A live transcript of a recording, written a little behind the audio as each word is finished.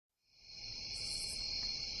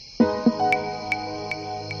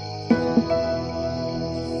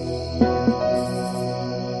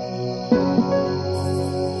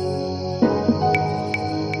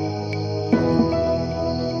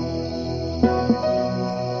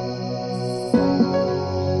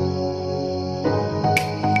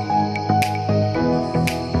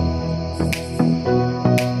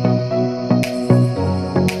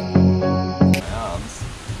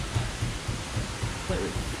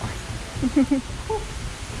Work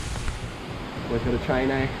at a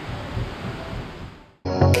train, eh?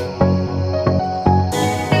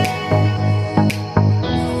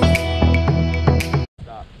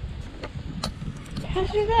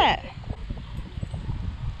 How'd you do that?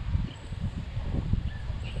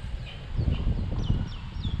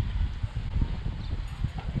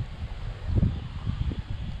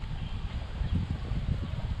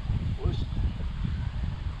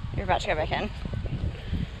 You're about to go back in.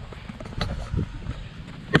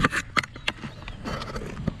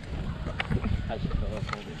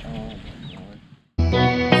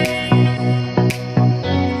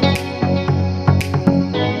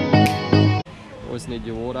 Always need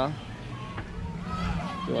your water.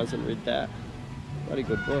 Who hasn't read that? Bloody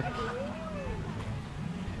good book.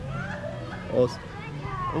 Awesome.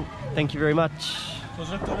 Oh, thank you very much. Do you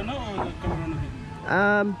want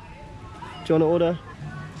to order?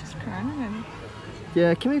 Just Corona, maybe.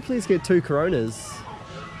 Yeah, can we please get 2 Coronas?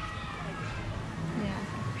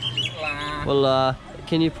 Yeah. Well,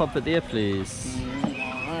 can you pop it there, please?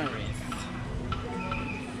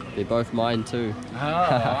 They're both mine too.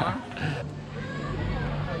 Oh.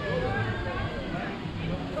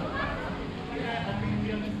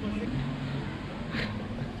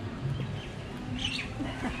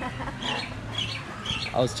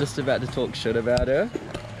 I was just about to talk shit about her,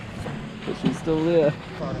 but she's still there.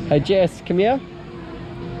 Hey Jess, come here.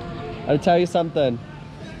 I'll tell you something.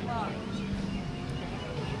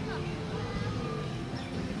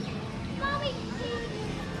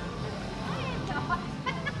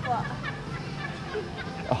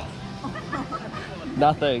 Oh.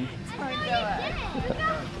 Nothing. Don't do it.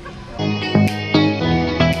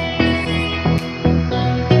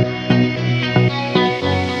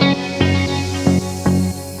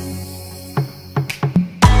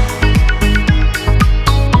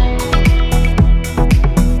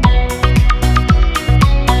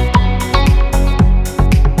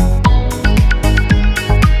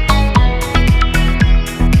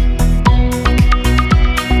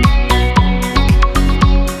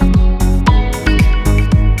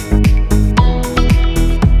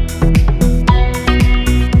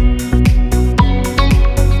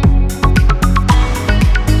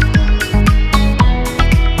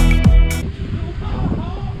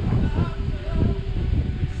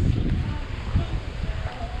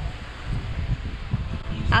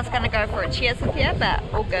 I was gonna go for a cheers with you, but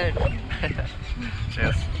all good.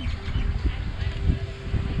 Cheers.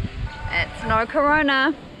 It's no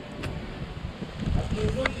Corona. I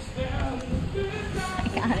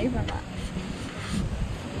can't even laugh.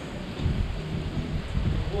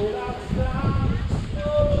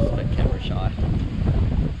 Just a bit camera shy.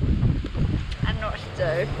 I don't know what to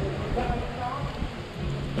do.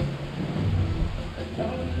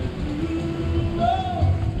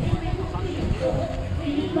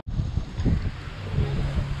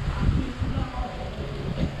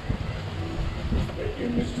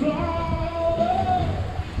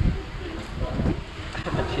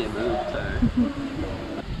 She moved too.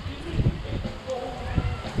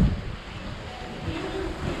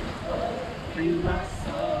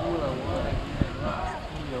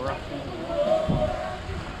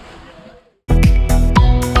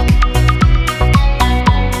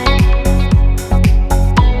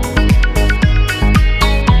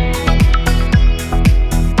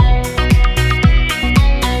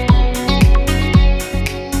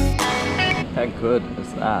 How good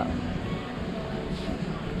is that?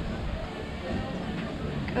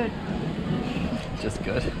 Good. Just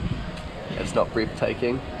good. It's not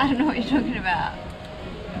breathtaking. I don't know what you're talking about.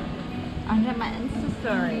 I'm doing my Insta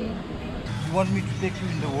story. You want me to take you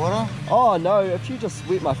in the water? Oh no, if you just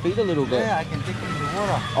wet my feet a little bit. Yeah, I can take you in the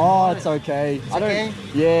water. Oh, it's okay. It's okay?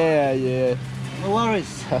 Yeah, yeah. No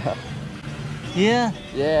worries. Yeah?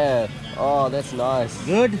 Yeah. Oh, that's nice.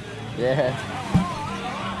 Good? Yeah.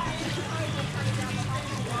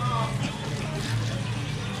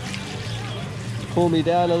 Pull me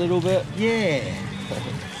down a little bit. Yeah.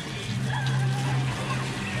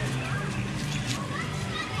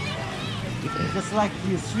 Just like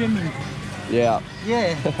you swimming. Yeah.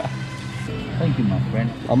 Yeah. Thank you, my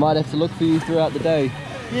friend. I might have to look for you throughout the day.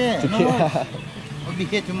 Yeah, no worries. I'll be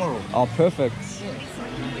here tomorrow. Oh, perfect.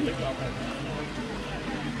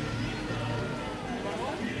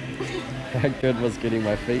 How good was getting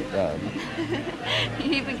my feet done?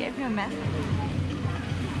 You even gave me a message.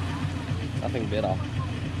 Nothing better.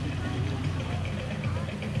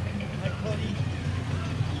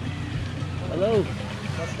 Hello.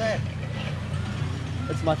 What's that?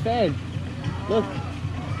 It's my fan. Look.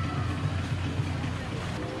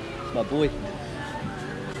 It's my boy.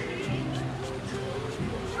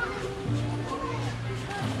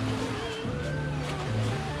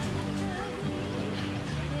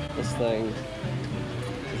 thing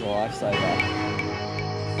is a lifesaver.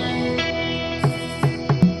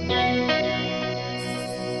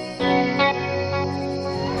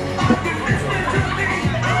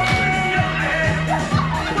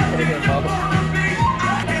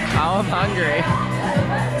 Oh, I'm hungry.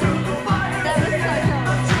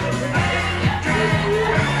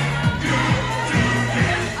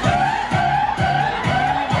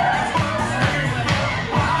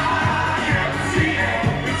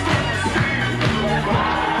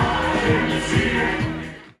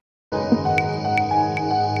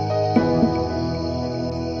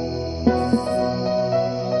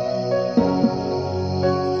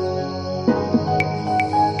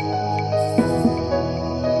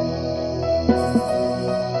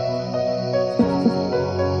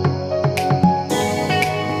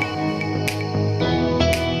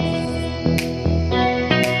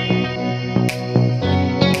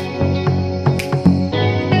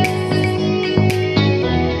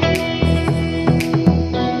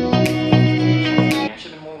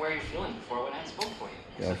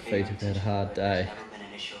 Your feet have had a hard day.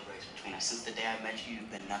 Since the day I met you,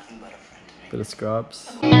 you've been nothing but a friend to me. Bit of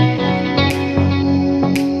scrubs.